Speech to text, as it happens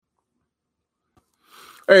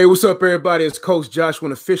Hey, what's up, everybody? It's Coach Josh. I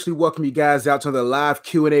want to officially welcome you guys out to the live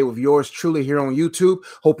Q&A with yours truly here on YouTube.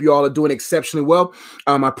 Hope you all are doing exceptionally well.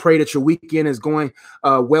 I pray that your weekend is going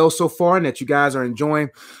well so far and that you guys are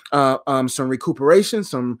enjoying some recuperation,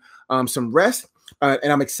 some rest.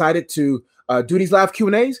 And I'm excited to do these live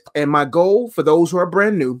Q&As. And my goal for those who are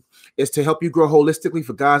brand new is to help you grow holistically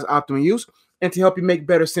for God's optimum use and to help you make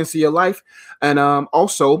better sense of your life. And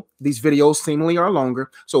also, these videos seemingly are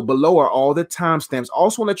longer. So below are all the timestamps.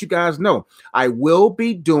 Also, want to let you guys know, I will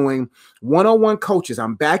be doing one-on-one coaches.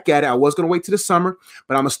 I'm back at it. I was going to wait till the summer,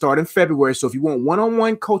 but I'm going to start in February. So if you want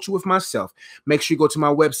one-on-one coaching with myself, make sure you go to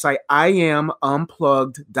my website,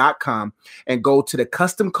 iamunplugged.com, and go to the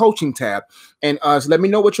custom coaching tab. And so let me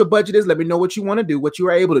know what your budget is. Let me know what you want to do, what you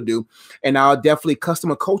are able to do. And I'll definitely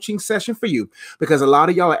custom a coaching session for you, because a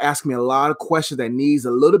lot of y'all are asking me a lot of questions that needs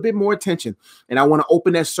a little bit more attention. And I want to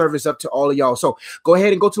open that service up to all of y'all. So go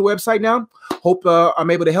ahead and go to the website now. Hope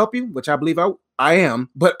I'm able to help you, which I believe I am.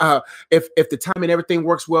 But if the time and everything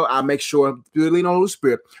works well, I'll make sure to lean on the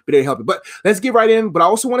Spirit, but it'll help you. But let's get right in. But I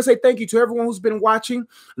also want to say thank you to everyone who's been watching,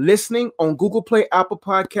 listening on Google Play, Apple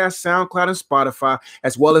Podcasts, SoundCloud, and Spotify,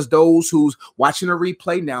 as well as those who's watching a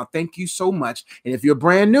replay now. Thank you so much. And if you're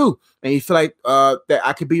brand new and you feel like that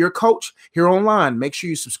I could be your coach here online, make sure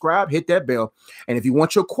you subscribe, hit that bell. And if you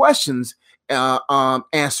want your questions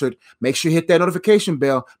answered, make sure you hit that notification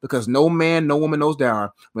bell, because no man, no woman knows the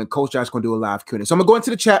hour when Coach Josh is going to do a live Q&A. So I'm going to go into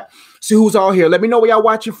the chat, see who's all here. Let me know where y'all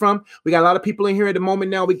watching from. We got a lot of people in here at the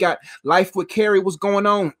moment now. We got Life with Carrie. What's going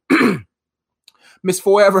on? Miss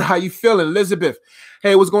Forever, how you feeling? Elizabeth,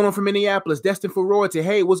 hey, what's going on from Minneapolis? Destined for Royalty,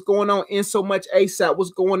 hey, what's going on? In So Much ASAP,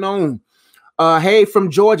 what's going on? Hey,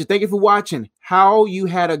 from Georgia, thank you for watching. How you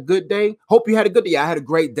had a good day? Hope you had a good day. I had a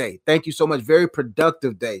great day. Thank you so much. Very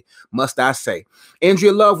productive day, must I say.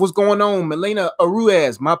 Andrea Love, what's going on? Melina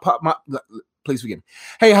Aruez, please forgive me.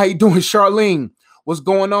 Hey, how you doing? Charlene, what's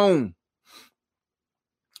going on?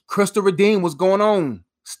 Crystal Redeem, what's going on?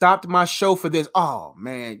 Stopped my show for this. Oh,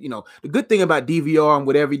 man, you know, the good thing about DVR and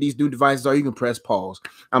whatever these new devices are, you can press pause.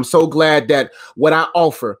 I'm so glad that what I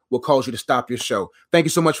offer will cause you to stop your show. Thank you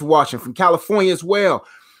so much for watching. From California as well.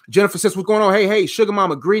 Jennifer says, what's going on? Hey, Sugar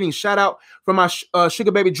Mama, greetings. Shout out from my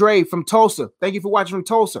Sugar Baby Dre from Tulsa. Thank you for watching from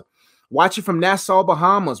Tulsa. Watching from Nassau,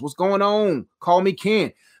 Bahamas. What's going on? Call me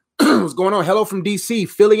Ken. What's going on? Hello from DC,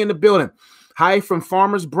 Philly in the building. Hi from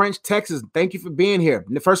Farmers Branch, Texas. Thank you for being here.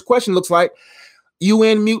 And the first question looks like,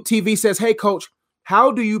 UN Mute TV says, hey, Coach,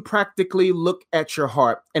 how do you practically look at your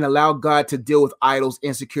heart and allow God to deal with idols,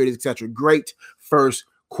 insecurities, etc.? Great first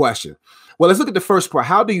question. Well, let's look at the first part.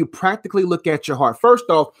 How do you practically look at your heart? First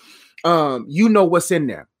off, you know what's in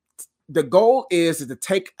there. The goal is to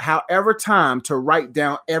take however time to write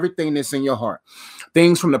down everything that's in your heart.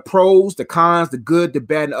 Things from the pros, the cons, the good, the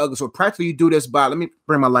bad, and the ugly. So practically you do this by, let me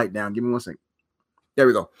bring my light down. Give me 1 second. There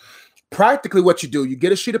we go. Practically what you do, you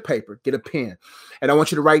get a sheet of paper, get a pen, and I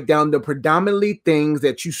want you to write down the predominantly things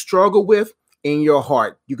that you struggle with in your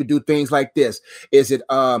heart. You could do things like this. Is it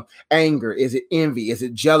anger? Is it envy? Is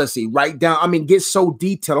it jealousy? Write down, get so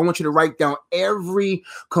detailed. I want you to write down every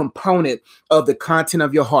component of the content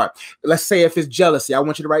of your heart. Let's say if it's jealousy, I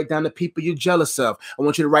want you to write down the people you're jealous of. I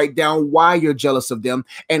want you to write down why you're jealous of them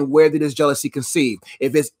and where did this jealousy conceive.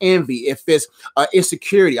 If it's envy, if it's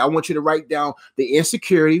insecurity, I want you to write down the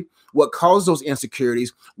insecurity, what caused those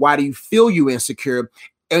insecurities, why do you feel you insecure,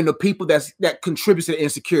 and the people that contributes to the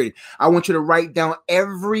insecurity. I want you to write down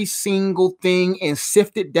every single thing and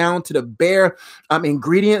sift it down to the bare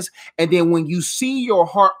ingredients. And then when you see your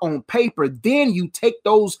heart on paper, then you take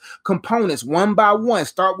those components one by one.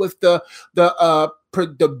 Start with the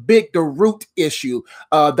root issue,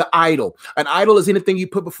 the idol. An idol is anything you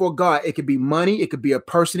put before God. It could be money, it could be a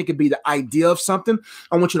person, it could be the idea of something.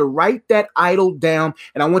 I want you to write that idol down,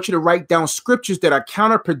 and I want you to write down scriptures that are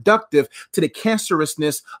counterproductive to the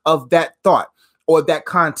cancerousness of that thought or that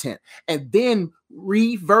content, and then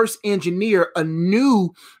reverse engineer a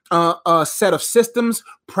new set of systems,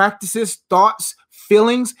 practices, thoughts,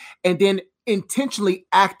 feelings, and then intentionally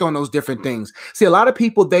act on those different things. See, a lot of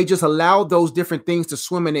people, they just allow those different things to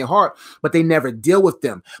swim in their heart, but they never deal with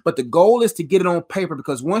them. But the goal is to get it on paper,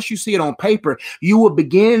 because once you see it on paper, you will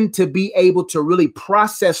begin to be able to really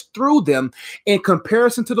process through them in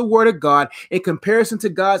comparison to the word of God, in comparison to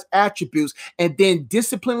God's attributes, and then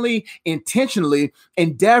disciplinedly, intentionally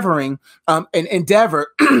endeavor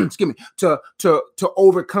excuse me, to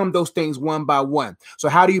overcome those things one by one. So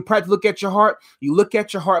how do you practically look at your heart? You look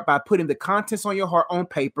at your heart by putting the contents on your heart on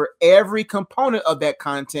paper, every component of that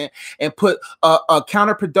content, and put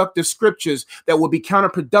counterproductive scriptures that will be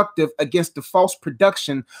counterproductive against the false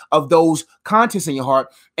production of those contents in your heart,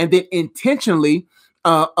 and then intentionally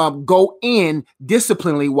go in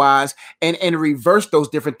disciplinary wise and reverse those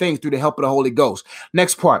different things through the help of the Holy Ghost.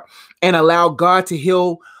 Next part, and allow God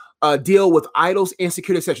to deal with idols,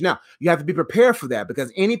 insecurity, etc. Now, you have to be prepared for that,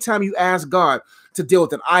 because anytime you ask God to deal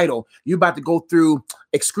with an idol, you're about to go through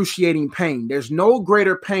excruciating pain. There's no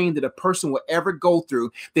greater pain that a person will ever go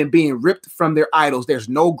through than being ripped from their idols. There's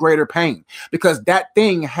no greater pain, because that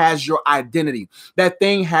thing has your identity. That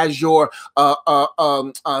thing has your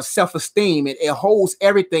self-esteem. It holds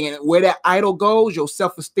everything. And where that idol goes, your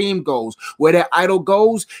self-esteem goes. Where that idol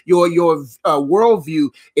goes, your worldview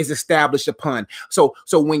is established upon. So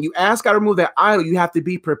when you ask God to remove that idol, you have to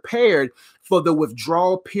be prepared for the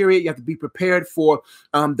withdrawal period. You have to be prepared for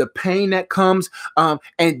the pain that comes,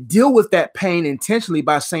 and deal with that pain intentionally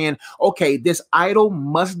by saying, okay, this idol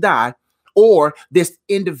must die, or this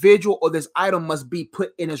individual or this idol must be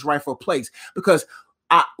put in its rightful place. Because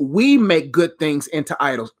we make good things into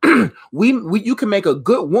idols. You can make a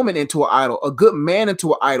good woman into an idol, a good man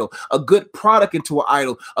into an idol, a good product into an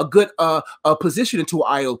idol, a good position into an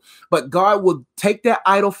idol. But God will take that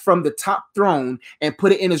idol from the top throne and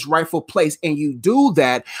put it in its rightful place. And you do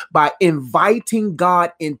that by inviting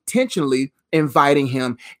God intentionally, inviting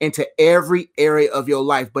him into every area of your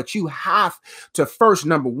life. But you have to first,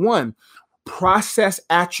 number one, process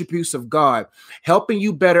attributes of God, helping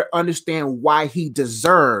you better understand why he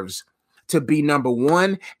deserves to be number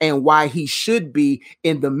one and why he should be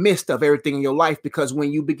in the midst of everything in your life. Because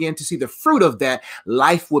when you begin to see the fruit of that,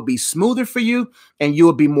 life will be smoother for you and you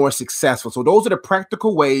will be more successful. So those are the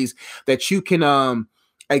practical ways that you can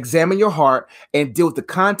examine your heart and deal with the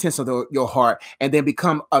contents of your heart, and then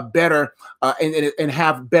become a better and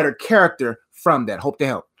have better character from that. Hope to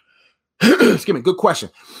help. Excuse me. Good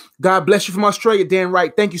question. God bless you from Australia, Dan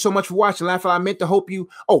Wright. Thank you so much for watching. Laugh, I meant to hope you.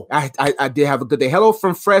 Oh, I did have a good day. Hello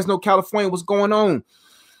from Fresno, California. What's going on?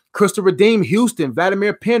 Crystal Redeem, Houston.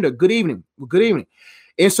 Vladimir Pender. Good evening. Well, good evening.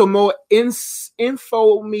 Info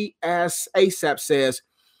me as ASAP says,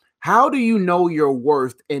 how do you know your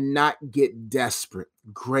worth and not get desperate?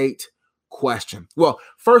 Great question. Well,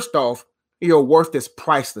 first off, your worth is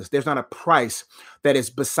priceless. There's not a price that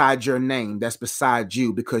is beside your name, that's beside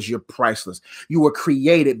you, because you're priceless. You were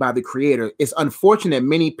created by the Creator. It's unfortunate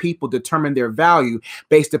many people determine their value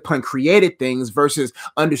based upon created things versus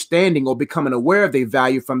understanding or becoming aware of their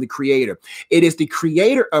value from the Creator. It is the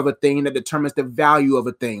creator of a thing that determines the value of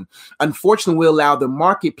a thing. Unfortunately, we allow the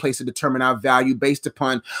marketplace to determine our value based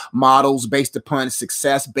upon models, based upon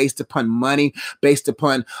success, based upon money, based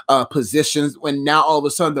upon positions, when now all of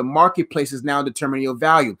a sudden the marketplace is now determining your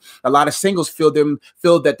value. A lot of singles feel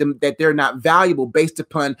that they're not valuable based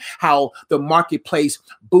upon how the marketplace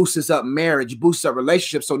boosts up marriage, boosts up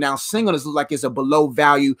relationships. So now singleness looks like it's a below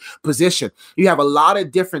value position. You have a lot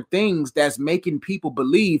of different things that's making people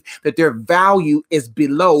believe that their value is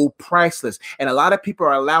below priceless. And a lot of people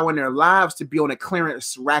are allowing their lives to be on a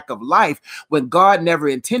clearance rack of life when God never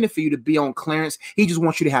intended for you to be on clearance. He just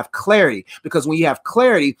wants you to have clarity, because when you have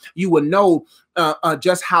clarity, you will know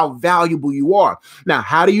just how valuable you are. Now,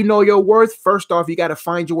 how do you know your worth? First off, you got to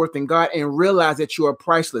find your worth in God and realize that you are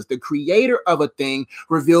priceless. The creator of a thing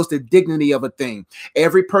reveals the dignity of a thing.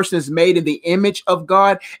 Every person is made in the image of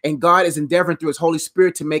God, and God is endeavoring through his Holy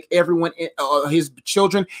Spirit to make everyone, his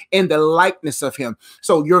children, in the likeness of him.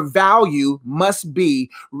 So your value must be,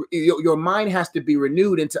 your mind has to be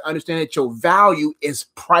renewed into understanding that your value is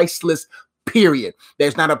priceless. Period.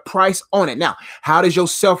 There's not a price on it. Now, how does your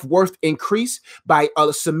self-worth increase? By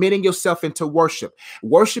submitting yourself into worship.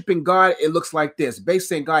 Worshiping God, it looks like this. Basically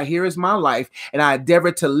saying, God, here is my life, and I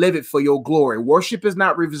endeavor to live it for your glory. Worship is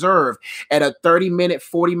not reserved at a 30-minute,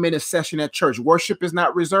 40-minute session at church. Worship is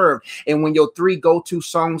not reserved. And when your 3 go-to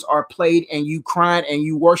songs are played and you crying and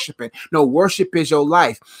you worshiping. No, worship is your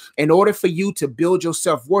life. In order for you to build your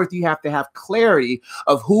self-worth, you have to have clarity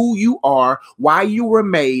of who you are, why you were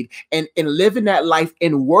made, and living that life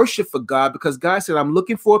in worship for God, because God said, I'm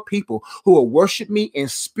looking for people who will worship me in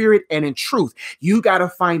spirit and in truth. You got to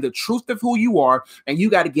find the truth of who you are, and you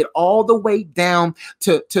got to get all the way down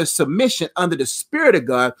to submission under the Spirit of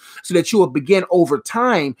God, so that you will begin over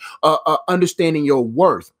time understanding your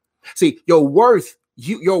worth. See, your worth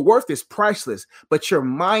is priceless, but your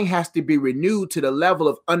mind has to be renewed to the level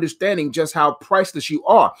of understanding just how priceless you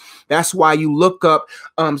are. That's why you look up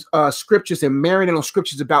scriptures and marinate on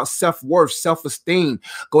scriptures about self-worth, self-esteem.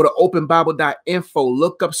 Go to openbible.info,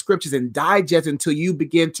 look up scriptures and digest until you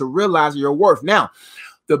begin to realize your worth. Now,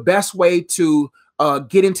 the best way to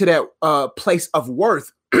get into that place of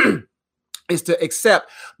worth is to accept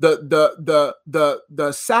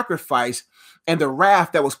the sacrifice and the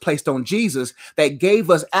wrath that was placed on Jesus that gave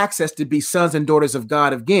us access to be sons and daughters of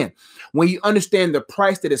God again. When you understand the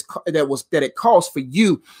price that it costs for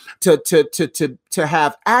you to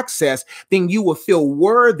have access, then you will feel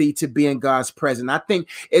worthy to be in God's presence. I think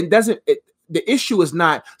the issue is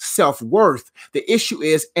not self-worth. The issue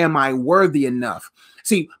is, am I worthy enough?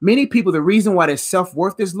 See, many people, the reason why their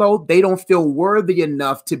self-worth is low, they don't feel worthy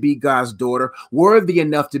enough to be God's daughter, worthy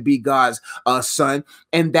enough to be God's son.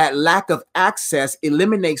 And that lack of access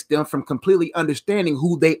eliminates them from completely understanding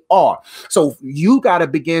who they are. So you got to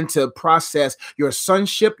begin to process your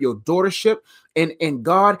sonship, your daughtership in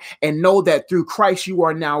God, and know that through Christ you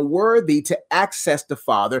are now worthy to access the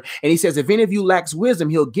Father. And he says, if any of you lacks wisdom,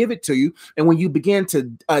 he'll give it to you. And when you begin to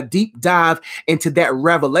deep dive into that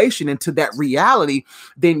revelation, into that reality,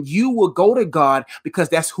 then you will go to God, because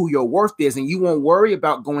that's who your worth is. And you won't worry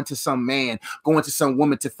about going to some man, going to some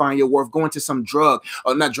woman to find your worth, going to some drug,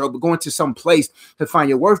 or not drug, but going to some place to find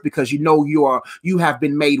your worth, because you know you have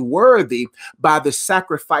been made worthy by the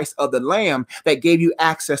sacrifice of the Lamb that gave you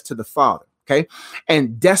access to the Father. Okay.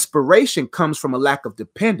 And desperation comes from a lack of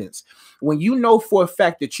dependence. When you know for a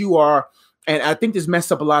fact that you are, and I think this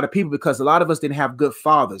messed up a lot of people, because a lot of us didn't have good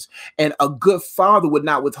fathers, and a good father would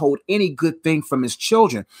not withhold any good thing from his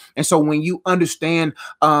children. And so when you understand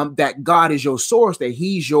that God is your source, that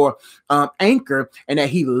he's your anchor, and that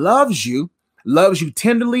he loves you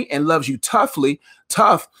tenderly and loves you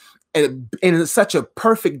tough, and in such a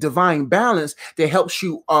perfect divine balance that helps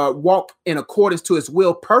you walk in accordance to his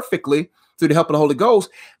will perfectly through the help of the Holy Ghost,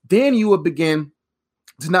 then you will begin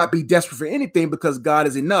to not be desperate for anything, because God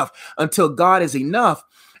is enough. Until God is enough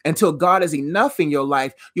in your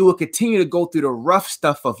life, you will continue to go through the rough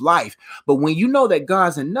stuff of life. But when you know that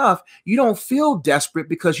God's enough, you don't feel desperate,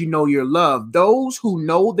 because you know you're loved. Those who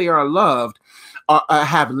know they are loved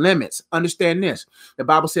have limits. Understand this. The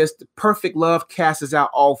Bible says the perfect love casts out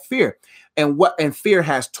all fear, and fear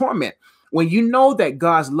has torment. When you know that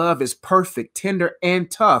God's love is perfect, tender, and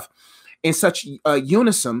tough in such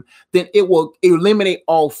unison, then it will eliminate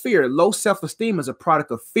all fear. Low self-esteem is a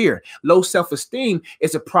product of fear. Low self-esteem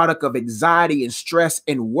is a product of anxiety and stress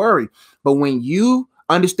and worry. But when you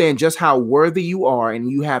understand just how worthy you are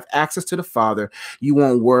and you have access to the Father, you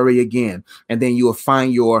won't worry again. And then you will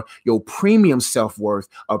find your premium self-worth,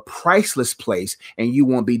 a priceless place, and you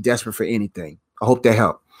won't be desperate for anything. I hope that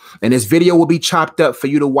helped. And this video will be chopped up for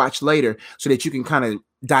you to watch later, so that you can kind of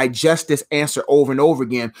digest this answer over and over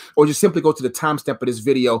again, or just simply go to the timestamp of this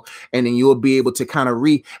video, and then you'll be able to kind of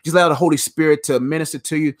just allow the Holy Spirit to minister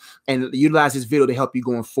to you and utilize this video to help you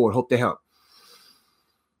going forward. Hope to help.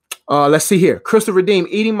 Let's see here. Crystal Redeem,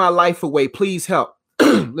 eating my life away. Please help.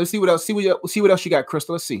 Let's see what else. See what else you got,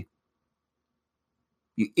 Crystal. Let's see.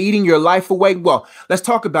 You eating your life away. Well, let's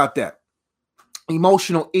talk about that.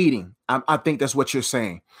 Emotional eating. I think that's what you're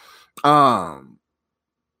saying.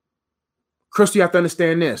 Crystal, you have to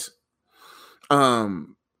understand this.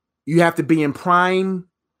 You have to be in prime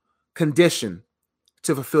condition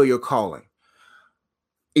to fulfill your calling.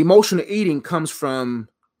 Emotional eating comes from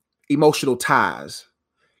emotional ties.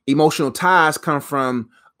 Emotional ties come from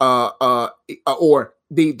or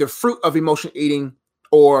the fruit of emotional eating,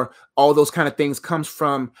 or all those kind of things, comes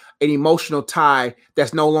from an emotional tie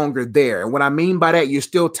that's no longer there. And what I mean by that, you're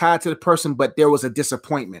still tied to the person, but there was a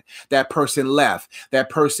disappointment. That person left. That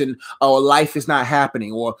person, or life is not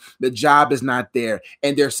happening, or the job is not there.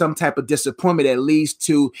 And there's some type of disappointment that leads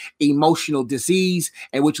to emotional disease,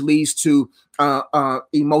 and which leads to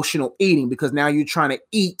emotional eating, because now you're trying to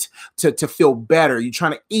eat to feel better. You're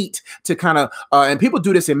trying to eat to kind of, and people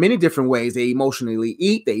do this in many different ways. They emotionally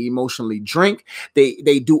eat, they emotionally drink,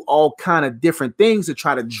 they do all kind of different things to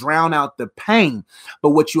try to drown out the pain.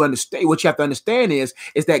 But what you have to understand is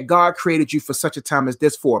that God created you for such a time as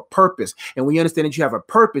this, for a purpose. And when you understand that you have a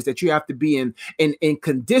purpose, that you have to be in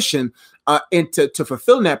condition to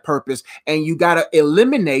fulfilling that purpose, and you got to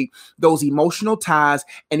eliminate those emotional ties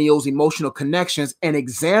and those emotional connections, and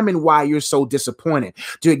examine why you're so disappointed,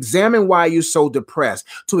 to examine why you're so depressed,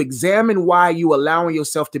 to examine why you allowing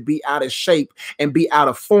yourself to be out of shape and be out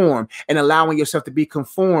of form, and allowing yourself to be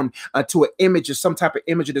conformed to an image, of some type of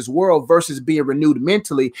image of this world, versus being renewed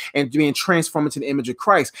mentally and being transformed into the image of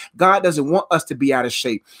Christ. God doesn't want us to be out of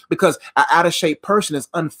shape, because an out of shape person is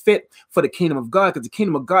unfit for the kingdom of God, because the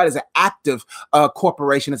kingdom of God is an active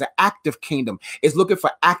corporation. It's an active kingdom. It's looking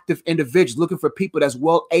for active individuals, looking for people that's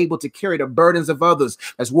well able to carry the burdens of others,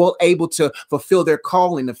 that's well able to fulfill their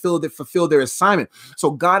calling, to fulfill their assignment.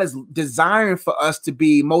 So God is desiring for us to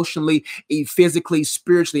be emotionally, physically,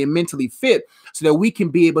 spiritually, and mentally fit so that we can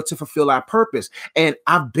be able to fulfill our purpose. And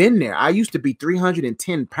I've been there. I used to be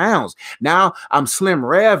 310 pounds. Now I'm Slim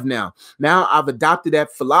Rev now. Now I've adopted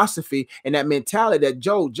that philosophy and that mentality that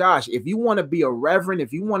Josh, if you want to be a reverend,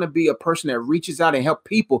 if you want to be a person that reaches out and help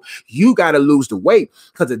people, you got to lose the weight,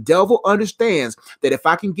 because the devil understands that if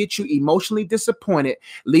I can get you emotionally disappointed,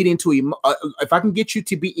 leading to if I can get you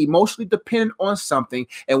to be emotionally dependent on something,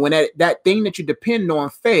 and when that thing that you depend on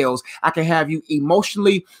fails, I can have you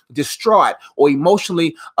emotionally distraught or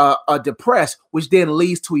emotionally depressed, which then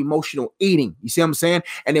leads to emotional eating. You see what I'm saying?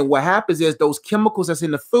 And then what happens is those chemicals that's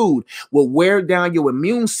in the food will wear down your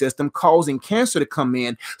immune system, causing cancer to come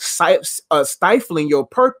in, stifling your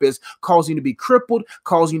purpose, causing you to be crippled,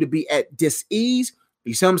 causing you to be at dis-ease.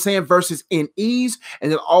 You see what I'm saying? Versus in ease.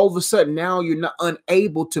 And then all of a sudden now you're not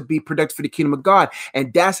unable to be productive for the kingdom of God.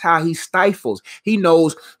 And that's how he stifles. He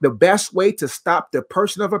knows the best way to stop the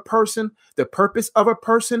person of a person, the purpose of a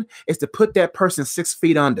person, is to put that person 6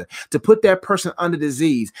 feet under, to put that person under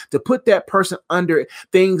disease, to put that person under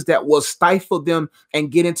things that will stifle them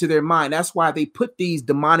and get into their mind. That's why they put these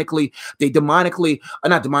not demonically,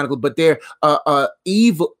 but they're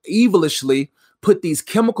evilishly put these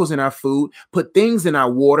chemicals in our food, put things in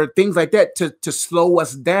our water, things like that to slow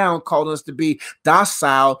us down, causing us to be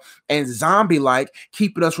docile and zombie-like,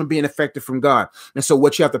 keeping us from being effective from God. And so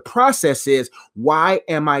what you have to process is, why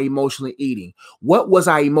am I emotionally eating? What was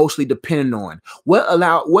I emotionally dependent on?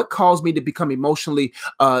 What caused me to become emotionally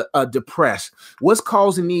depressed? What's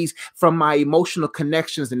causing these from my emotional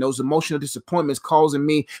connections and those emotional disappointments causing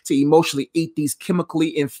me to emotionally eat these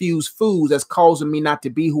chemically infused foods that's causing me not to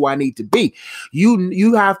be who I need to be?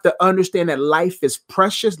 You have to understand that life is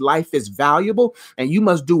precious, life is valuable, and you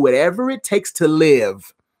must do whatever it takes to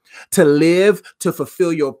live, to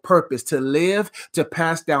fulfill your purpose, to live, to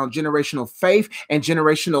pass down generational faith and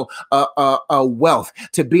generational wealth,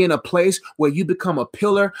 to be in a place where you become a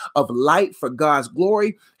pillar of light for God's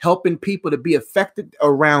glory, helping people to be affected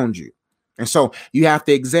around you. And so you have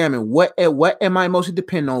to examine what am I mostly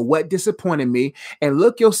dependent on, what disappointed me, and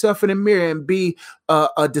look yourself in the mirror and be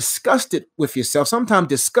disgusted with yourself. Sometimes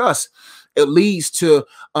disgust, it leads to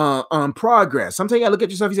progress. Sometimes you gotta look at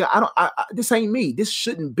yourself and say, this ain't me. This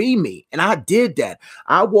shouldn't be me. And I did that.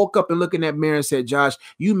 I woke up and looked in that mirror and said, Josh,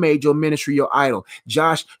 you made your ministry your idol.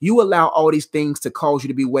 Josh, you allow all these things to cause you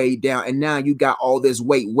to be weighed down. And now you got all this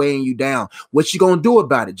weight weighing you down. What you gonna do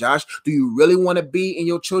about it, Josh? Do you really want to be in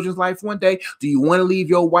your children's life one day? Do you want to leave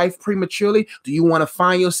your wife prematurely? Do you want to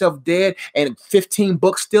find yourself dead and 15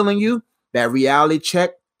 books still in you? That reality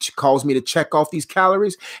check caused me to check off these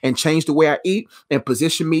calories and change the way I eat and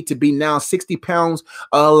position me to be now 60 pounds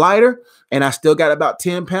lighter. And I still got about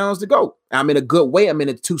 10 pounds to go. I'm in a good weight. I'm in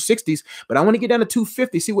the 260s, but I want to get down to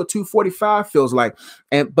 250, see what 245 feels like.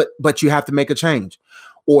 But you have to make a change,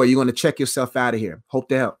 or you're going to check yourself out of here. Hope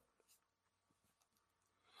to help.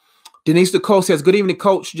 Denise Nicole says, good evening,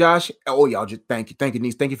 Coach Josh. Oh, y'all, just thank you. Thank you,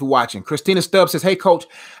 Denise. Thank you for watching. Christina Stubbs says, hey, Coach,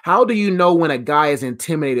 how do you know when a guy is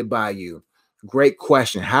intimidated by you? Great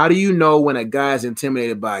question. How do you know when a guy is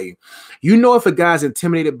intimidated by you? You know if a guy's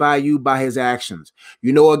intimidated by you by his actions.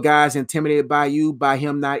 You know a guy's intimidated by you by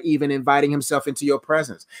him not even inviting himself into your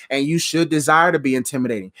presence. And you should desire to be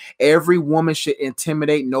intimidating. Every woman should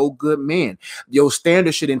intimidate no good men. Your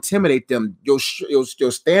standards should intimidate them. Your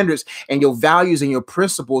standards and your values and your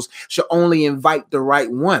principles should only invite the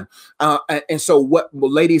right one. And so what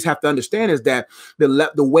ladies have to understand is that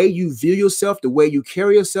the way you view yourself, the way you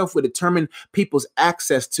carry yourself will determine people's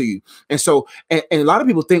access to you. And so, and a lot of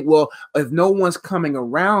people think, well, if no one's coming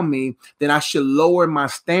around me, then I should lower my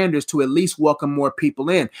standards to at least welcome more people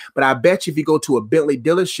in. But I bet you if you go to a Bentley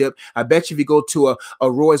dealership, I bet you if you go to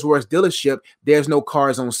a Rolls-Royce dealership, there's no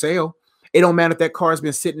cars on sale. It don't matter if that car has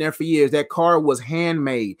been sitting there for years. That car was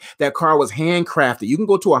handmade. That car was handcrafted. You can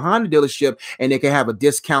go to a Honda dealership and they can have a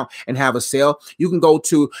discount and have a sale. You can go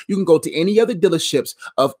to any other dealerships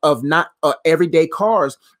of not everyday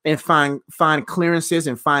cars and find clearances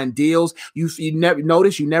and find deals. You never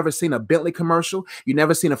notice, you never seen a Bentley commercial. You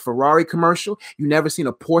never seen a Ferrari commercial. You never seen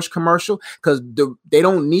a Porsche commercial, because they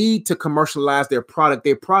don't need to commercialize their product.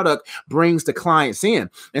 Their product brings the clients in.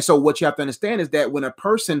 And so what you have to understand is that when a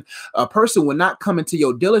person person will not come into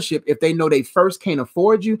your dealership if they know they first can't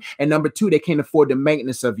afford you, and number two, they can't afford the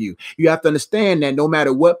maintenance of you. You have to understand that no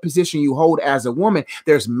matter what position you hold as a woman,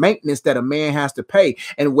 there's maintenance that a man has to pay.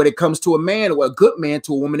 And when it comes to a man or a good man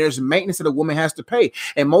to a woman, there's maintenance that a woman has to pay.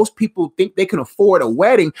 And most people think they can afford a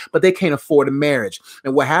wedding, but they can't afford a marriage.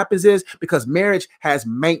 And what happens is, because marriage has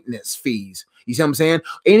maintenance fees. You see what I'm saying?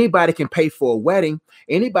 Anybody can pay for a wedding.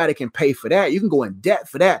 Anybody can pay for that. You can go in debt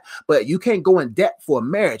for that, but you can't go in debt for a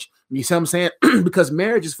marriage. You see what I'm saying? Because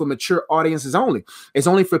marriage is for mature audiences only. It's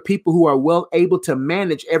only for people who are well able to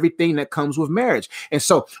manage everything that comes with marriage. And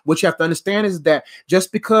so what you have to understand is that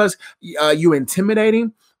just because you're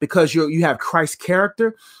intimidating, because you have Christ's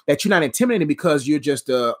character, that you're not intimidating because you're just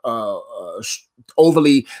a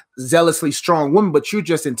overly zealously strong woman, but you're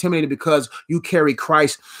just intimidated because you carry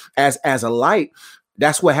Christ as a light.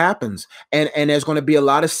 That's what happens. And there's going to be a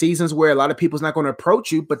lot of seasons where a lot of people's not going to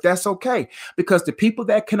approach you, but that's okay, because the people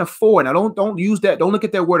that can afford, now don't use that, don't look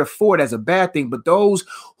at that word afford as a bad thing, but those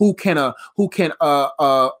who can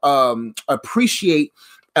appreciate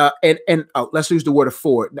and let's use the word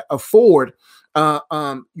afford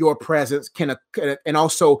your presence can and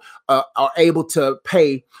also are able to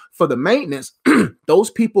pay for the maintenance. Those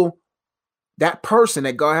people, that person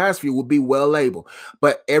that God has for you will be well able.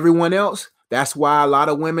 But everyone else, that's why a lot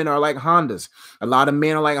of women are like Hondas. A lot of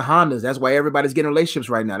men are like Hondas. That's why everybody's getting relationships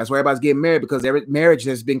right now. That's why everybody's getting married, because every marriage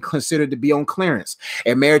has been considered to be on clearance.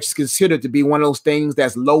 And marriage is considered to be one of those things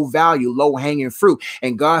that's low value, low hanging fruit.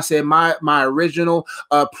 And God said, my original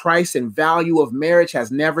price and value of marriage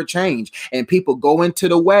has never changed. And people go into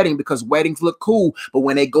the wedding because weddings look cool. But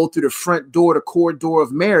when they go through the front door, the core door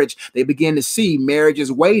of marriage, they begin to see marriage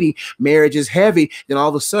is weighty, marriage is heavy. Then all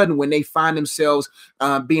of a sudden, when they find themselves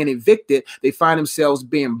being evicted, they find themselves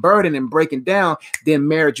being burdened and breaking down, then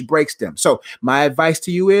marriage breaks them. So my advice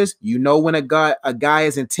to you is, when a guy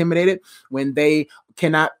is intimidated, when they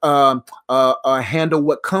cannot handle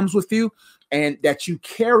what comes with you, and that you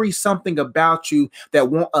carry something about you that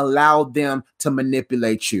won't allow them to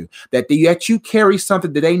manipulate you, that you carry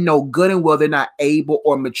something that they know good and well they're not able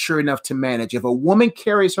or mature enough to manage. If a woman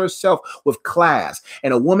carries herself with class,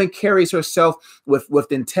 and a woman carries herself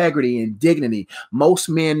with integrity and dignity, most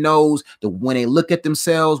men knows that when they look at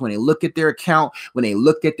themselves, when they look at their account, when they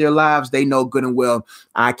look at their lives, they know good and well,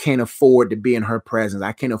 I can't afford to be in her presence.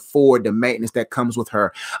 I can't afford the maintenance that comes with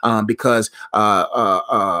her, because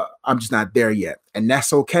I'm just not there yet. And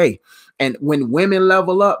that's okay. And when women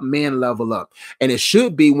level up, men level up. And it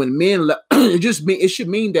should be when men, it should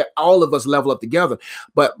mean that all of us level up together.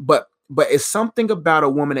 But it's something about a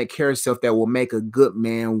woman that carries herself that will make a good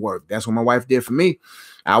man work. That's what my wife did for me.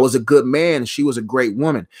 I was a good man. She was a great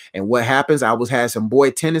woman. And what happens, I had some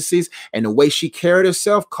boy tendencies, and the way she carried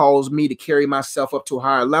herself caused me to carry myself up to a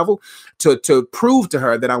higher level to prove to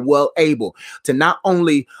her that I'm well able to not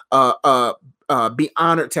only be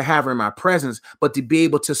honored to have her in my presence, but to be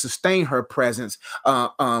able to sustain her presence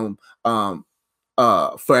forever,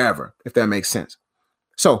 if that makes sense.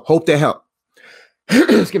 So hope that helped.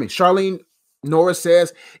 Excuse me. Charlene Nora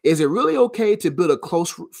says, is it really okay to build a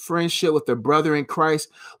close friendship with a brother in Christ?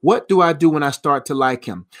 What do I do when I start to like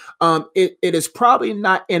him? It is probably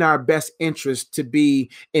not in our best interest to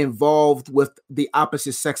be involved with the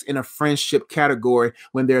opposite sex in a friendship category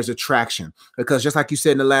when there's attraction, because just like you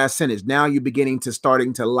said in the last sentence, now you're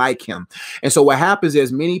starting to like him. And so what happens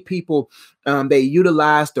is many people, they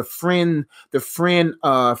utilize they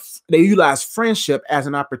utilize friendship as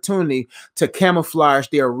an opportunity to camouflage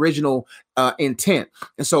their original intent.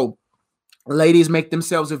 And so ladies make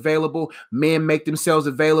themselves available, men make themselves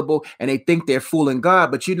available, and they think they're fooling God,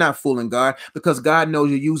 but you're not fooling God, because God knows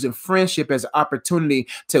you're using friendship as an opportunity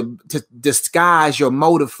to disguise your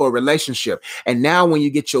motive for a relationship. And now when you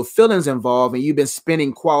get your feelings involved and you've been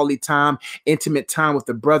spending quality time, intimate time with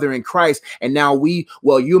the brother in Christ, and now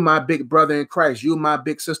you're my big brother in Christ, you're my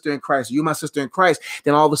big sister in Christ, you're my sister in Christ,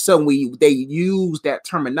 then all of a sudden they use that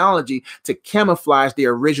terminology to camouflage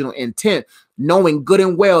their original intent, knowing good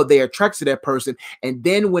and well they're attracted to that person. And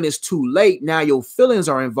then when it's too late, now your feelings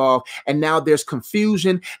are involved, and now there's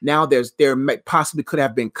confusion. Now there possibly could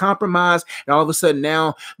have been compromise, and all of a sudden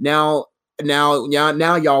now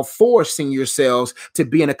y'all forcing yourselves to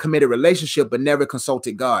be in a committed relationship but never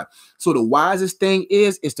consulted God. So the wisest thing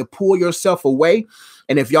is to pull yourself away.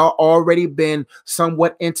 And if y'all already been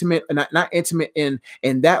somewhat intimate, not intimate in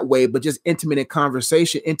that way, but just intimate in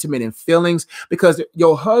conversation, intimate in feelings, because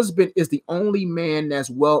your husband is the only man that's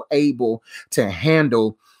well able to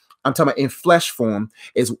handle, I'm talking about in flesh form,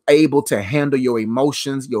 is able to handle your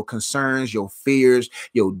emotions, your concerns, your fears,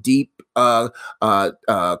 your deep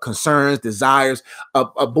concerns, desires.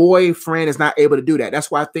 A boyfriend is not able to do that.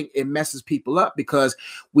 That's why I think it messes people up, because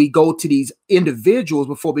we go to these individuals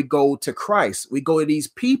before we go to Christ. We go to these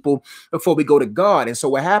people before we go to God. And so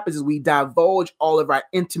what happens is we divulge all of our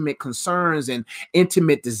intimate concerns and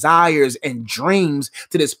intimate desires and dreams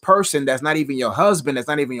to this person that's not even your husband, that's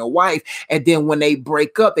not even your wife. And then when they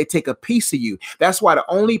break up, they take a piece of you. That's why the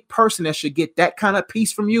only person that should get that kind of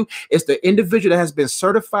piece from you is the individual that has been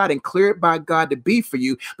certified and cleared by God to be for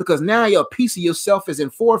you, because now your piece of yourself is in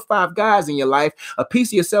 4 or 5 guys in your life. A piece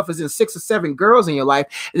of yourself is in 6 or 7 girls in your life.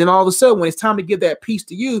 And then all of a sudden, when it's time to give that piece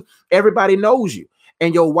to you, everybody knows you.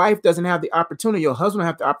 And your wife doesn't have the opportunity, your husband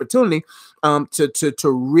have the opportunity to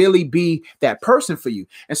really be that person for you.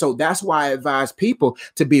 And so that's why I advise people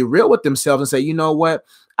to be real with themselves and say, you know what?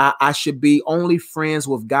 I should be only friends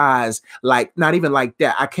with guys, like not even like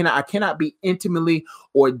that. I cannot be intimately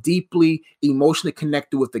or deeply emotionally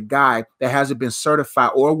connected with the guy that hasn't been certified,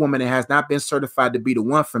 or a woman that has not been certified to be the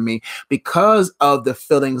one for me, because of the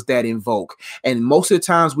feelings that invoke. And most of the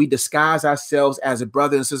times we disguise ourselves as a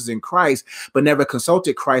brother and sisters in Christ, but never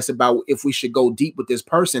consulted Christ about if we should go deep with this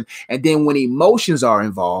person. And then when emotions are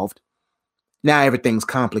involved, now everything's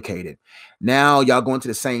complicated. Now y'all going to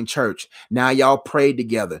the same church. Now y'all prayed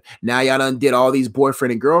together. Now y'all done did all these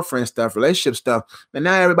boyfriend and girlfriend stuff, relationship stuff. And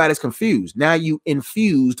now everybody's confused. Now you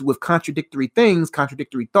infused with contradictory things,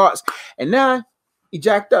 contradictory thoughts. And now you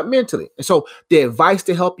jacked up mentally. And so the advice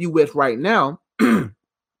to help you with right now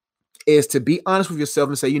is to be honest with yourself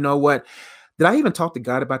and say, you know what? Did I even talk to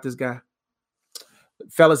God about this guy?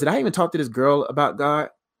 Fellas, did I even talk to this girl about God?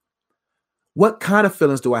 What kind of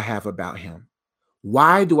feelings do I have about him?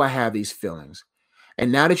 Why do I have these feelings?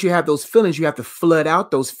 And now that you have those feelings, you have to flood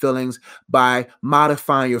out those feelings by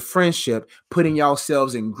modifying your friendship, putting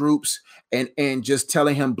yourselves in groups, and just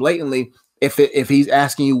telling him blatantly, if he's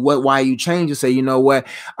asking you why you change, and say, you know what,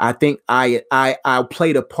 I think I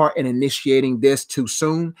played a part in initiating this too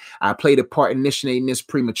soon. I played a part in initiating this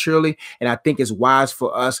prematurely, and I think it's wise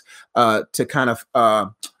for us to kind of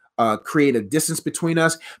create a distance between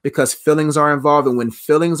us, because feelings are involved. And when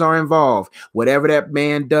feelings are involved, whatever that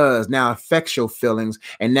man does now affects your feelings.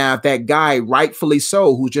 And now if that guy, rightfully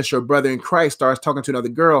so, who's just your brother in Christ, starts talking to another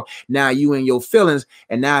girl, now you in your feelings,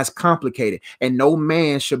 and now it's complicated. And no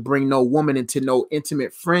man should bring no woman into no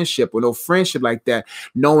intimate friendship or no friendship like that,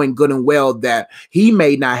 knowing good and well that he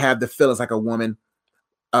may not have the feelings like a woman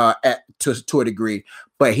to a degree,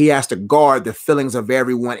 but he has to guard the feelings of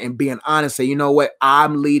everyone and being honest, say, you know what,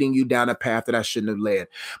 I'm leading you down a path that I shouldn't have led.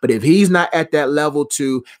 But if he's not at that level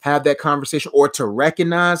to have that conversation or to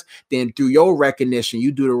recognize, then through your recognition,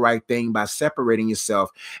 you do the right thing by separating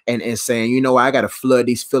yourself and saying, you know, I got to flood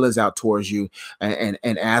these feelings out towards you and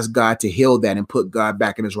ask God to heal that and put God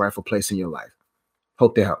back in his rightful place in your life.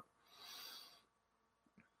 Hope they help.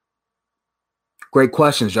 Great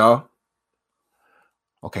questions, y'all.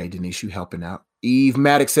 Okay, Denise, you helping out. Eve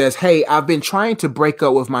Maddox says, hey, I've been trying to break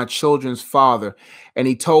up with my children's father, and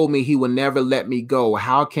he told me he will never let me go.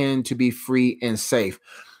 How can to be free and safe?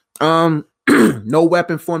 No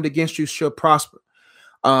weapon formed against you shall prosper.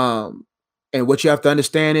 And what you have to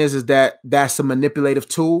understand is that that's a manipulative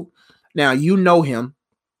tool. Now, you know him.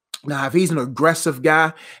 Now, if he's an aggressive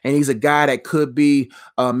guy and he's a guy that could be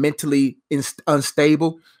mentally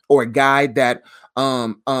unstable, or a guy that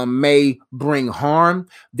may bring harm,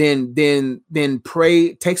 then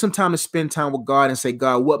pray, take some time to spend time with God and say,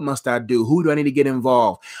 God, what must I do? Who do I need to get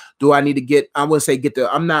involved? Do I need to get, I wouldn't say get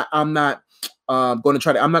the, I'm not going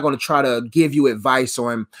to try to give you advice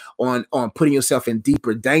on putting yourself in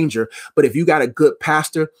deeper danger. But if you got a good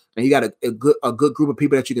pastor and you got a good group of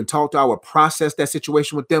people that you can talk to, I will process that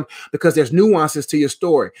situation with them, because there's nuances to your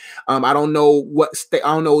story. I don't know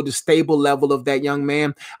the stable level of that young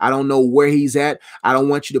man. I don't know where he's at. I don't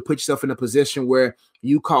want you to put yourself in a position where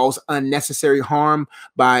you cause unnecessary harm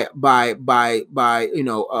by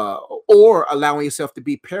or allowing yourself to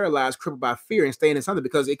be paralyzed, crippled by fear, and staying in something,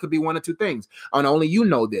 because it could be one or two things. And only you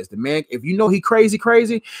know this. The man, if you know he crazy,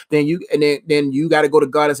 then you got to go to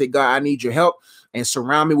God and say, God, I need your help, and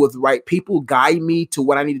surround me with the right people, guide me to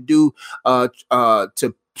what I need to do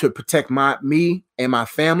to protect me and my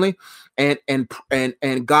family, and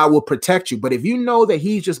God will protect you. But if you know that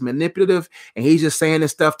he's just manipulative and he's just saying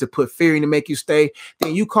this stuff to put fear in to make you stay,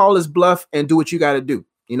 then you call his bluff and do what you got to do,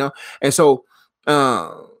 you know? And so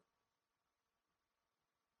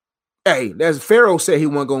Hey, as Pharaoh said, he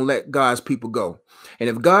wasn't going to let God's people go. And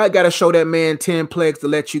if God got to show that man 10 plagues to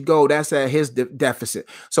let you go, that's at his deficit.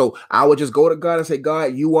 So I would just go to God and say,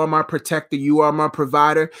 God, you are my protector. You are my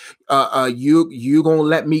provider. You going to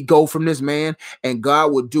let me go from this man, and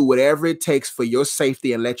God will do whatever it takes for your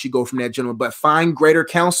safety and let you go from that gentleman. But find greater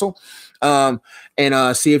counsel. And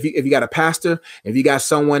see if you got a pastor, if you got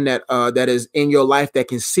someone that that is in your life that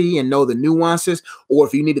can see and know the nuances, or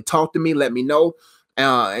if you need to talk to me, let me know.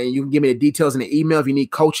 And you can give me the details in the email. If you need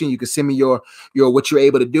coaching, you can send me your what you're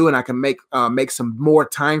able to do, and I can make some more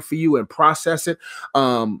time for you and process it.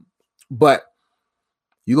 But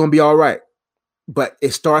you're gonna be all right. But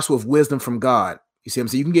it starts with wisdom from God. You see what I'm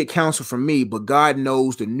saying? You can get counsel from me, but God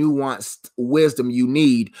knows the nuanced wisdom you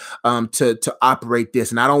need to operate this.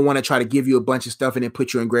 And I don't want to try to give you a bunch of stuff and then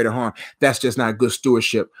put you in greater harm. That's just not good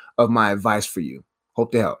stewardship of my advice for you.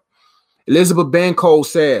 Hope to help. Elizabeth Banco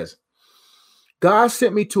says, God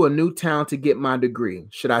sent me to a new town to get my degree.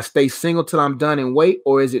 Should I stay single till I'm done and wait,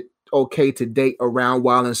 or is it okay to date around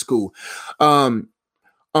while in school?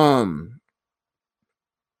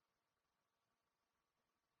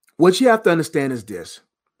 What you have to understand is this,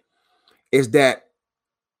 is that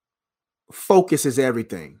focus is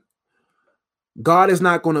everything. God is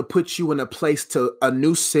not going to put you in a place to a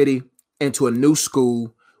new city, into a new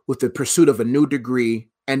school with the pursuit of a new degree,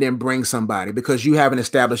 and then bring somebody because you haven't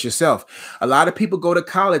established yourself. A lot of people go to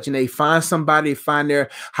college and they find somebody, find their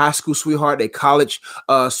high school sweetheart, their college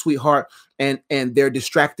sweetheart, and they're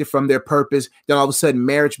distracted from their purpose. Then all of a sudden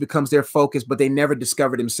marriage becomes their focus, but they never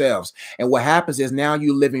discover themselves. And what happens is now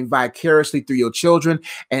you're living vicariously through your children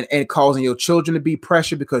and causing your children to be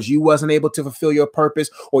pressured because you wasn't able to fulfill your purpose,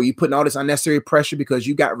 or you putting all this unnecessary pressure because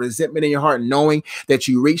you got resentment in your heart, knowing that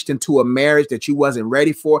you reached into a marriage that you wasn't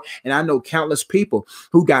ready for. And I know countless people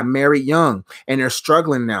who got married young and they're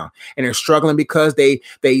struggling now, and they're struggling because they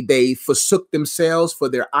forsook themselves for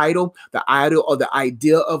their idol, the idol or the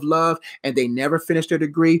idea of love. And they never finished their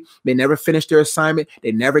degree. They never finished their assignment.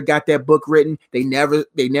 They never got that book written. They never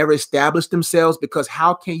established themselves, because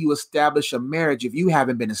how can you establish a marriage if you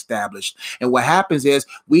haven't been established? And what happens is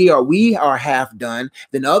we are half done,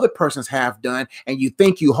 then the other person's half done, and you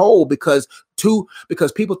think you whole because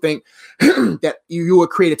people think that you were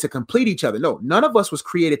created to complete each other. No, none of us was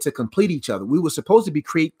created to complete each other. We were supposed to be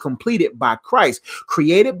completed by Christ,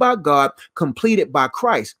 created by God, completed by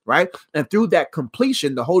Christ, right? And through that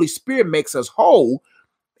completion, the Holy Spirit makes us whole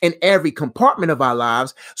in every compartment of our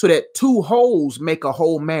lives, so that two wholes make a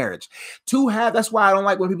whole marriage. Two half. That's why I don't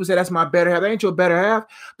like when people say that's my better half. That ain't your better half,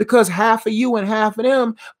 because half of you and half of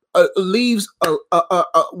them leaves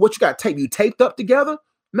what you got taped. You taped up together.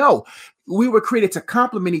 No, we were created to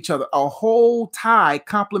complement each other. A whole tie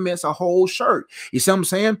complements a whole shirt. You see what I'm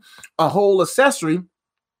saying? A whole accessory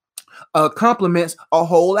complements a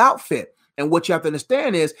whole outfit. And what you have to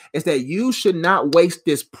understand is that you should not waste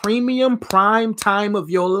this premium prime time of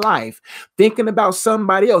your life thinking about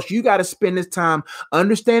somebody else. You got to spend this time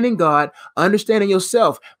understanding God, understanding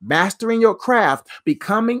yourself, mastering your craft,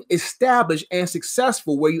 becoming established and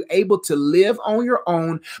successful, where you're able to live on your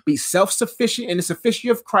own, be self-sufficient in the sufficiency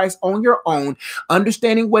of Christ on your own,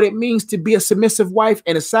 understanding what it means to be a submissive wife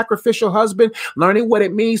and a sacrificial husband, learning what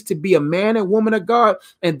it means to be a man and woman of God.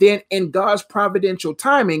 And then in God's providential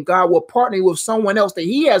timing, God will partner with someone else that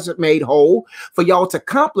he has made whole for y'all to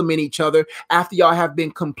complement each other after y'all have been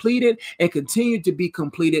completed and continue to be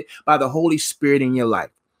completed by the Holy Spirit in your life.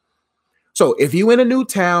 So if you in a new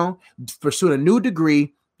town, pursuing a new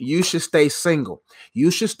degree, you should stay single.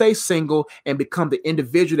 You should stay single and become the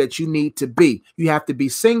individual that you need to be. You have to be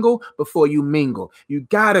single before you mingle. You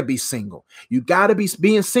got to be single. You got to be,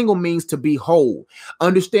 being single means to be whole,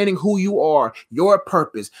 understanding who you are, your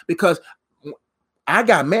purpose, because I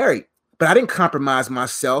got married, but I didn't compromise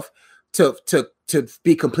myself to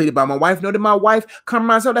be completed by my wife. No, did my wife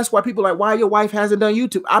compromise herself? That's why people are like, why your wife hasn't done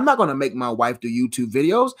YouTube? I'm not going to make my wife do YouTube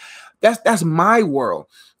videos. That's my world.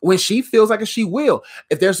 When she feels like it, she will.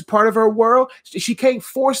 If there's a part of her world, she can't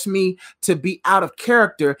force me to be out of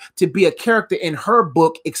character, to be a character in her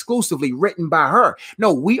book exclusively written by her.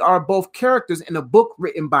 No, we are both characters in a book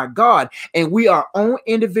written by God, and we are own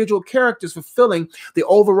individual characters fulfilling the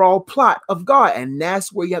overall plot of God. And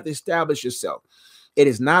that's where you have to establish yourself. It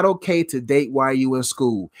is not okay to date while you in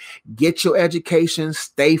school. Get your education,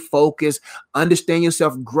 stay focused, understand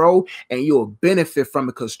yourself, grow, and you'll benefit from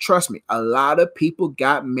it. Because trust me, a lot of people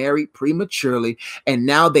got married prematurely, and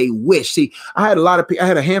now they wish. See, I had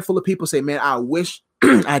a handful of people say, man, I wish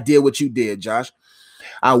I did what you did, Josh.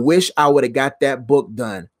 I wish I would have got that book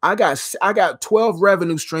done. I got 12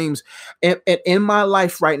 revenue streams in my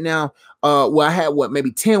life right now. Well, I had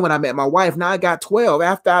maybe 10 when I met my wife. Now I got 12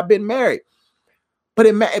 after I've been married. But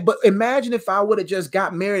imagine if I would have just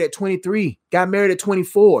got married at 23, got married at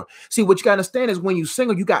 24. See, what you got to understand is when you're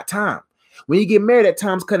single, you got time. When you get married, that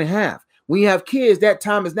time's cut in half. When you have kids, that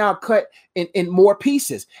time is now cut in more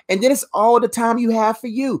pieces. And then it's all the time you have for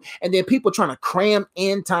you. And then people trying to cram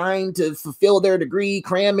in time to fulfill their degree,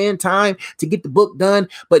 cram in time to get the book done.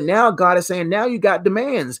 But now God is saying, now you got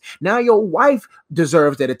demands. Now your wife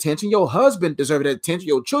deserves that attention. Your husband deserves that attention.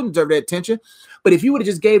 Your children deserve that attention. But if you would have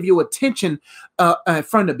just gave your attention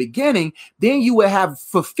from the beginning, then you would have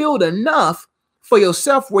fulfilled enough for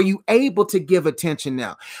yourself where you able to give attention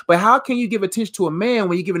now. But how can you give attention to a man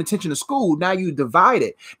when you're giving attention to school? Now you divide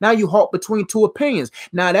it. Now you halt between two opinions.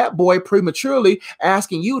 Now that boy prematurely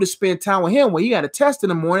asking you to spend time with him when you got a test in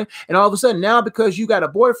the morning, and all of a sudden now because you got a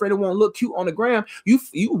boyfriend that won't look cute on the gram, you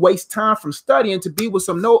waste time from studying to be with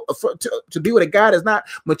to be with a guy that's not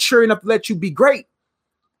mature enough to let you be great.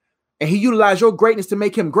 And he utilized your greatness to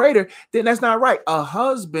make him greater, then that's not right. A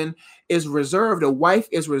husband is reserved, a wife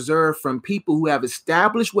is reserved from people who have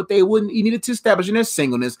established what they needed to establish in their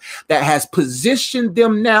singleness, that has positioned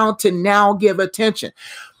them now to now give attention.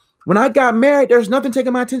 When I got married, there's nothing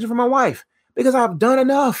taking my attention from my wife because I've done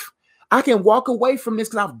enough. I can walk away from this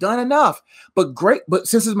because I've done enough. But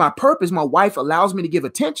since it's my purpose, my wife allows me to give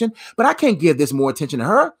attention, but I can't give this more attention to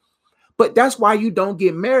her. But that's why you don't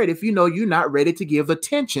get married if you know you're not ready to give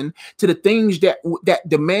attention to the things that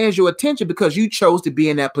demands your attention because you chose to be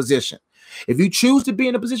in that position. If you choose to be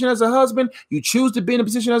in a position as a husband, you choose to be in a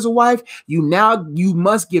position as a wife, you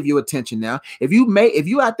must give your attention now. If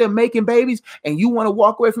you out there making babies and you want to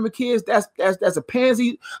walk away from the kids, that's a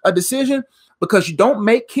pansy decision. Because you don't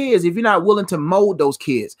make kids if you're not willing to mold those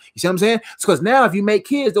kids. You see what I'm saying? It's because now if you make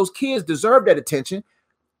kids, those kids deserve that attention.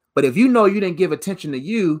 But if you know you didn't give attention to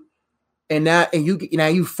you, and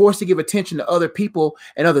you forced to give attention to other people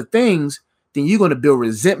and other things, then you're going to build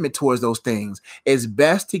resentment towards those things. It's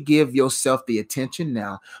best to give yourself the attention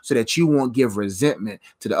now so that you won't give resentment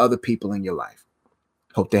to the other people in your life.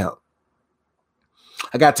 Hope to help.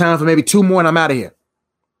 I got time for maybe 2 more and I'm out of here.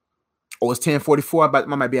 Oh, it's 10:44.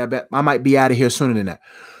 I might be out of here sooner than that.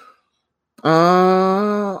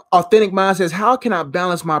 Authentic Mind says, how can I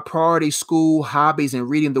balance my priority, school, hobbies, and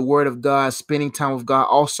reading the word of God, spending time with God?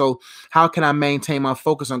 Also, how can I maintain my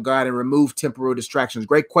focus on God and remove temporary distractions?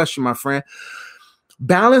 Great question, my friend.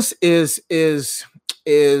 Balance is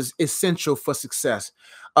essential for success.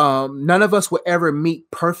 None of us will ever meet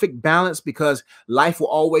perfect balance because life will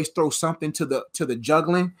always throw something to the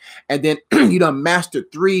juggling, and then you done mastered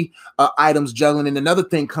 3 items juggling, and another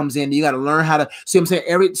thing comes in. You got to learn how to see what I'm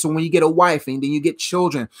saying. So when you get a wife and then you get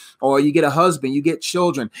children, or you get a husband, you get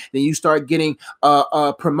children, then you start getting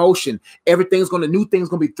promotion. New things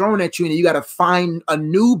gonna be thrown at you, and you got to find a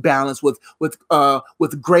new balance with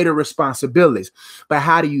greater responsibilities. But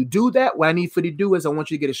how do you do that? What I need for you to do is I want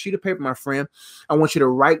you to get a sheet of paper, my friend. I want you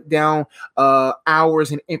to write down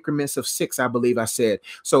hours in increments of 6, I believe I said.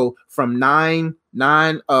 So from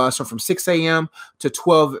 6 a.m. to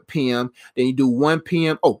 12 p.m. Then you do 1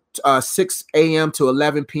 p.m. 6 a.m. to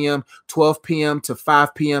 11 p.m., 12 p.m. to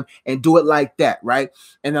 5 p.m. and do it like that, right?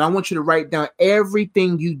 And then I want you to write down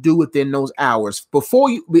everything you do within those hours before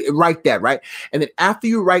you write that, right? And then after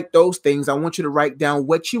you write those things, I want you to write down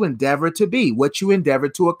what you endeavor to be, what you endeavor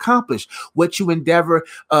to accomplish, what you endeavor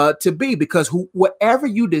to be, because whatever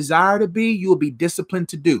you desire to be, you will be disciplined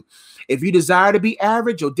to do. If you desire to be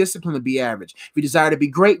average, your discipline will be average. If you desire to be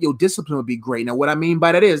great, your discipline will be great. Now, what I mean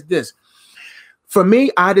by that is this. For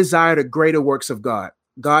me, I desire the greater works of God.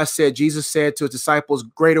 Jesus said to his disciples,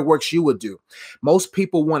 greater works you would do. Most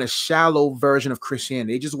people want a shallow version of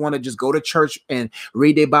Christianity. They just want to just go to church and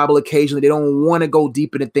read their Bible occasionally. They don't want to go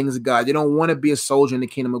deep into things of God. They don't want to be a soldier in the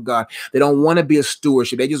kingdom of God. They don't want to be a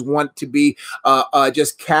stewardship. They just want to be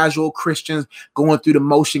just casual Christians going through the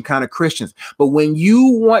motion kind of Christians. But when you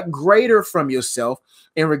want greater from yourself,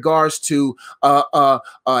 in regards to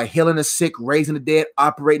healing the sick, raising the dead,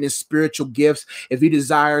 operating in spiritual gifts, if you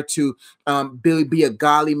desire to be a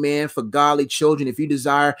godly man for godly children, if you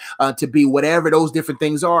desire to be whatever those different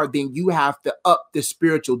things are, then you have to up the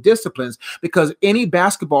spiritual disciplines, because any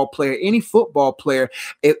basketball player, any football player,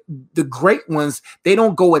 the great ones, they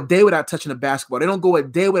don't go a day without touching a basketball. They don't go a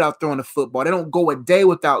day without throwing a football. They don't go a day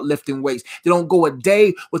without lifting weights. They don't go a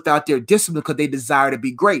day without their discipline because they desire to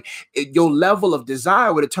be great. Your level of desire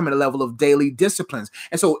will determine the level of daily disciplines.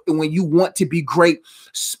 And so when you want to be great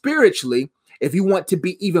spiritually, If you want to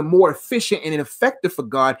be even more efficient and effective for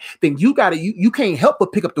God, then you can't help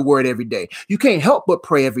but pick up the word every day. You can't help but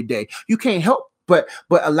pray every day. You can't help but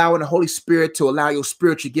allowing the Holy Spirit to allow your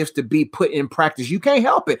spiritual gifts to be put in practice. You can't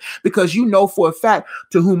help it, because you know for a fact,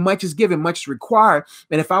 to whom much is given, much is required.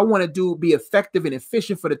 And if I want to be effective and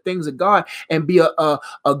efficient for the things of God, and be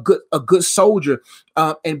a good soldier,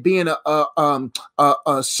 and being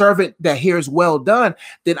a servant that hears well done,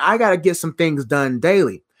 then I got to get some things done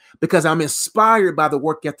daily, because I'm inspired by the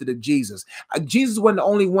work ethic of Jesus. Jesus wasn't the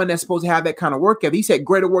only one that's supposed to have that kind of work ethic. He said,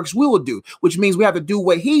 greater works we will do, which means we have to do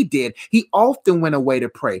what he did. He often went away to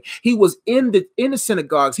pray. He was in the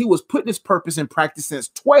synagogues. He was putting his purpose in practice since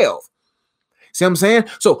 12. See what I'm saying?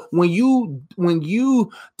 So when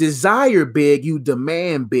you desire big, you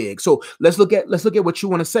demand big. So let's look at what you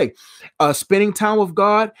want to say. Spending time with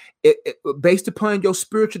God, based upon your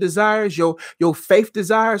spiritual desires, your faith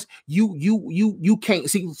desires, you can't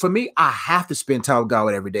see. For me, I have to spend time with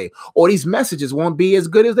God every day, or these messages won't be as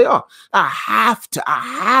good as they are. I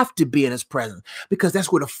have to be in his presence, because that's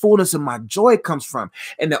where the fullness of my joy comes from.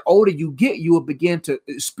 And the older you get, you will begin to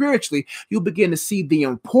spiritually, you'll begin to see the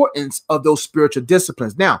importance of those spiritual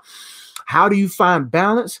disciplines. Now, how do you find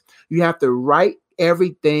balance? You have to write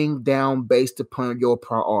everything down based upon your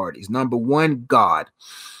priorities. Number one, God.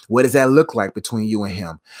 What does that look like between you and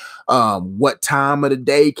him? What time of the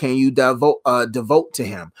day can you devote to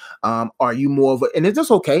him? Are you more of and it's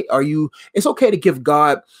just okay. It's okay to give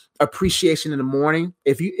God appreciation in the morning.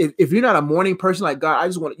 If you're not a morning person like God, I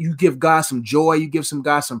just want you give God some joy. You give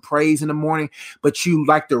God some praise in the morning, but you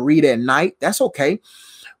like to read at night. That's okay.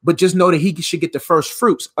 But just know that he should get the first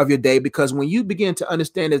fruits of your day, because when you begin to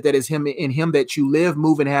understand that it's him, in him that you live,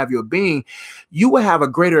 move, and have your being, you will have a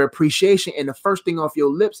greater appreciation. And the first thing off your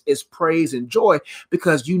lips is praise and joy,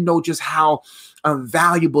 because you know just how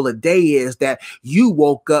valuable a day is that you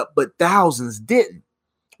woke up, but thousands didn't.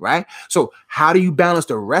 Right? So how do you balance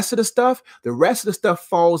the rest of the stuff? The rest of the stuff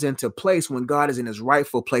falls into place when God is in his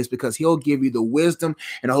rightful place, because he'll give you the wisdom,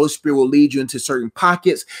 and the Holy Spirit will lead you into certain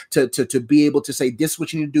pockets to be able to say, this is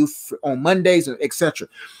what you need to do on Mondays, and etc.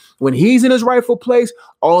 When he's in his rightful place,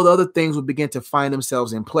 all the other things will begin to find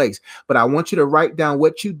themselves in place. But I want you to write down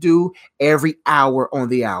what you do every hour on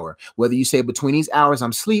the hour, whether you say between these hours I'm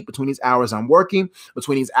asleep, between these hours I'm working,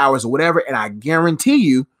 between these hours or whatever. And I guarantee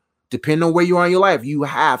you, depending on where you are in your life, you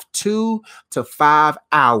have 2 to 5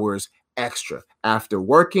 hours extra. After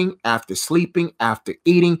working, after sleeping, after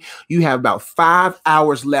eating, you have about 5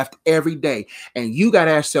 hours left every day. And you got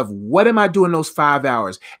to ask yourself, what am I doing those 5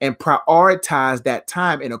 hours? And prioritize that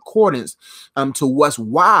time in accordance to what's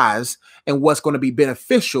wise and what's going to be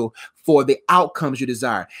beneficial for the outcomes you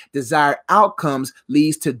desire. Desired outcomes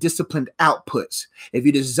leads to disciplined outputs. If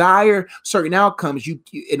you desire certain outcomes,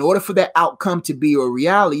 in order for that outcome to be a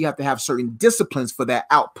reality, you have to have certain disciplines for that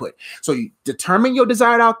output. So you determine your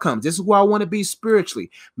desired outcomes. This is where I want to be spiritually.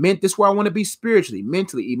 This is where I want to be spiritually,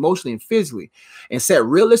 mentally, emotionally, and physically. And set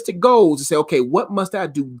realistic goals and say, okay, what must I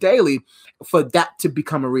do daily for that to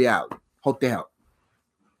become a reality? Hope that helps.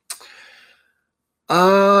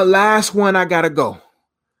 Last one, I gotta go.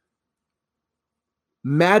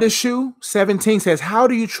 Madishu 17 says, how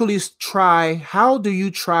do you try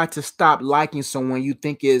to stop liking someone you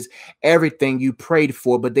think is everything you prayed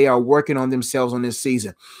for, but they are working on themselves on this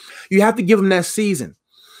season? You have to give them that season.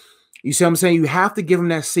 You see what I'm saying? You have to give them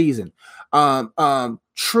that season.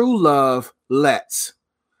 True love lets.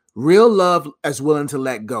 Real love is willing to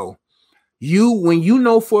let go. When you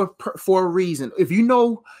know for a reason, if you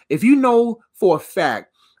know for a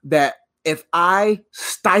fact that if I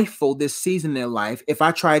stifle this season in their life, if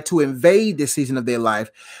I try to invade this season of their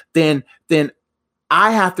life, then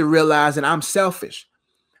I have to realize that I'm selfish.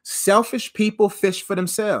 Selfish people fish for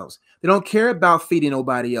themselves. They don't care about feeding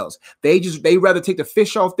nobody else. They rather take the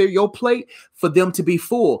fish off your plate for them to be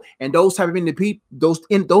full. And those type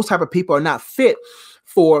of people are not fit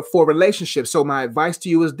for relationships. So my advice to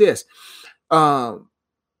you is this: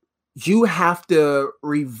 you have to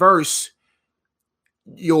reverse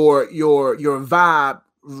your vibe,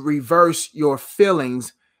 reverse your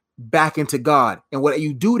feelings back into God. And what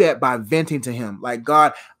you do that by venting to him, like,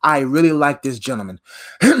 God, I really like this gentleman.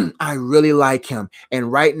 I really like him.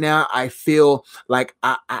 And right now I feel like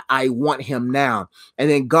I want him now. And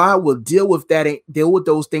then God will deal with that and deal with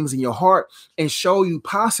those things in your heart and show you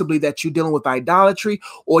possibly that you're dealing with idolatry,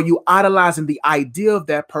 or you idolizing the idea of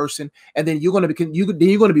that person. And then you're going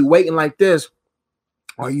to be waiting like this.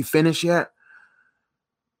 Are you finished yet?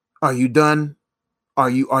 Are you done? Are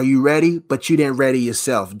you ready? But you didn't ready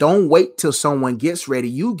yourself. Don't wait till someone gets ready.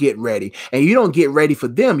 You get ready. And you don't get ready for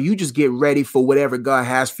them. You just get ready for whatever God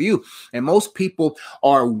has for you. And most people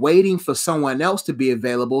are waiting for someone else to be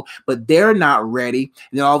available, but they're not ready.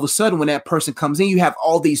 And then all of a sudden, when that person comes in, you have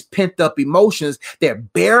all these pent up emotions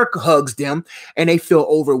that bear hugs them, and they feel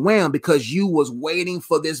overwhelmed because you was waiting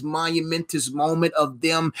for this monumentous moment of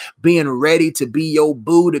them being ready to be your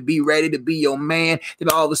boo, to be ready to be your man. Then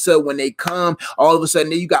all of a sudden, when they come, all of a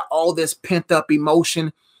sudden you got all this pent up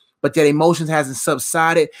emotion, but that emotion hasn't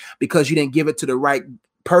subsided because you didn't give it to the right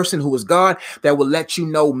person who is God, that will let you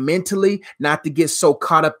know mentally not to get so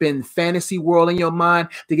caught up in fantasy world in your mind,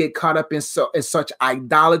 to get caught up in such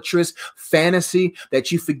idolatrous fantasy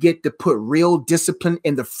that you forget to put real discipline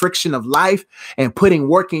in the friction of life and putting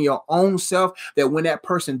work in your own self, that when that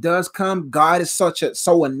person does come, God is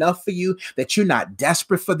so enough for you that you're not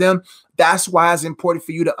desperate for them. That's why it's important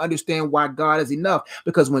for you to understand why God is enough.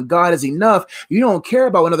 Because when God is enough, you don't care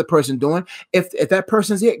about what another person's doing. If that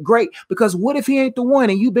person's it, great. Because what if he ain't the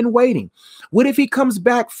one and you've been waiting? What if he comes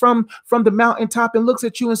back from the mountaintop and looks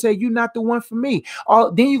at you and say, you're not the one for me?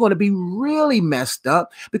 Then you're going to be really messed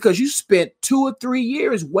up because you spent 2 or 3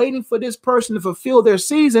 years waiting for this person to fulfill their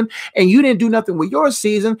season, and you didn't do nothing with your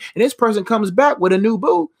season. And this person comes back with a new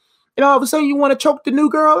boo, and all of a sudden you want to choke the new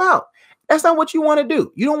girl out. That's not what you want to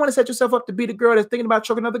do. You don't want to set yourself up to be the girl that's thinking about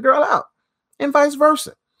choking another girl out, and vice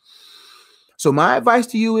versa. So my advice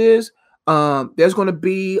to you is there's going to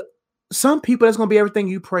be some people that's going to be everything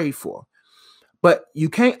you prayed for, but you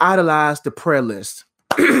can't idolize the prayer list.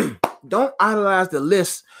 Don't idolize the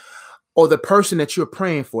list or the person that you're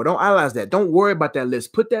praying for. Don't idolize that. Don't worry about that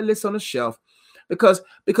list. Put that list on the shelf because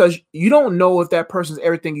you don't know if that person's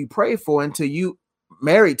everything you pray for until you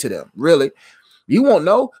married to them, really. You won't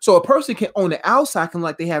know. So a person can on the outside can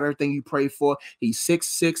like they have everything you pray for. He's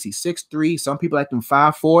 6'6", he's 6'3". Some people like them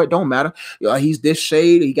 5'4". It don't matter. He's this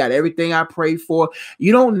shade. He got everything I prayed for.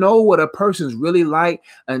 You don't know what a person's really like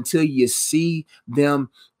until you see them,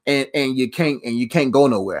 and you can't go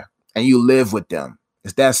nowhere, and you live with them.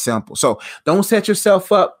 It's that simple. So don't set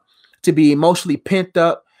yourself up to be emotionally pent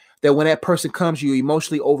up, that when that person comes, you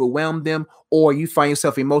emotionally overwhelm them, or you find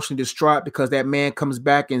yourself emotionally distraught because that man comes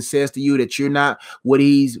back and says to you that you're not who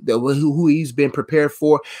he's been prepared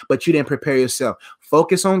for, but you didn't prepare yourself.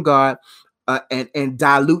 Focus on God. And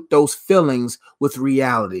dilute those feelings with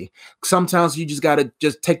reality. Sometimes you just got to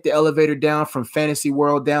just take the elevator down from fantasy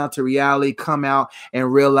world down to reality, come out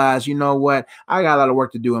and realize, you know what? I got a lot of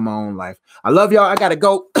work to do in my own life. I love y'all. I got to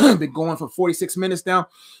go. Been going for 46 minutes now.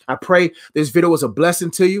 I pray this video was a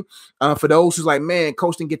blessing to you. For those who's like, man,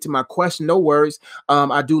 Coach didn't get to my question, no worries.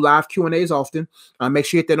 I do live Q&As often. Make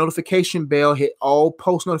sure you hit that notification bell, hit all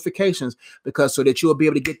post notifications, because so that you'll be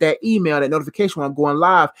able to get that email, that notification when I'm going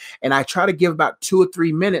live. And I try to give about 2 or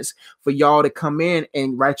 3 minutes for y'all to come in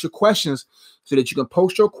and write your questions so that you can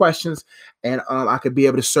post your questions, and I could be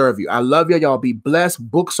able to serve you. I love you. Y'all be blessed.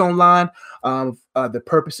 Books online. The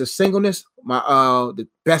Purpose of Singleness, the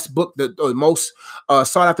best book, the most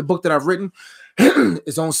sought after book that I've written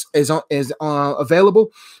is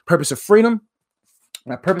available. Purpose of Freedom.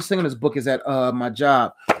 My Purpose of Singleness book is at my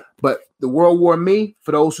job. But The World War Me,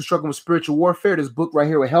 for those who struggle with spiritual warfare, this book right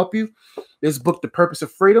here will help you. This book, The Purpose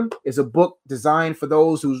of Freedom, is a book designed for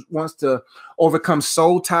those who wants to overcome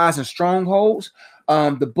soul ties and strongholds.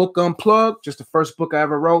 The book Unplugged, just the first book I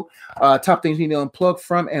ever wrote. Top things you need to unplug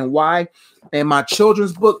from and why. And my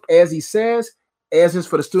children's book, As He Says, as is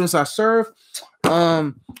for the students I serve.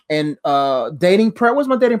 And Dating Prep. Where's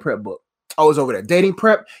my Dating Prep book? Oh, it's over there. Dating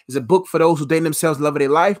Prep is a book for those who date themselves, love of their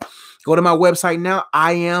life. Go to my website now,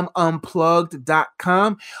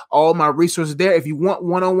 iamunplugged.com. All my resources there. If you want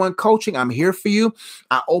one-on-one coaching, I'm here for you.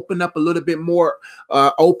 I open up a little bit more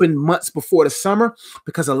open months before the summer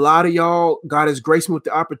because a lot of y'all, God has graced me with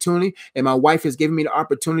the opportunity, and my wife has given me the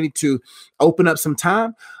opportunity to open up some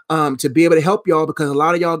time to be able to help y'all, because a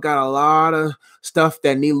lot of y'all got a lot of stuff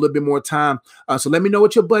that need a little bit more time. So let me know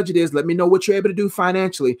what your budget is. Let me know what you're able to do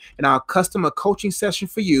financially, and I'll custom a coaching session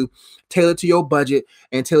for you, tailored to your budget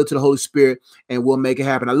and tailored to the Holy Spirit, and we'll make it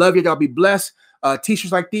happen. I love you. Y'all be blessed.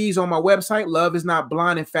 T-shirts like these on my website. Love is not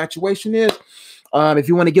blind, infatuation is. If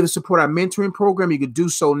you want to give us support our mentoring program, you can do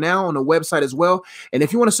so now on the website as well. And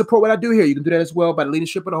if you want to support what I do here, you can do that as well by the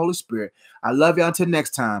leadership of the Holy Spirit. I love you. Until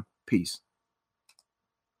next time. Peace.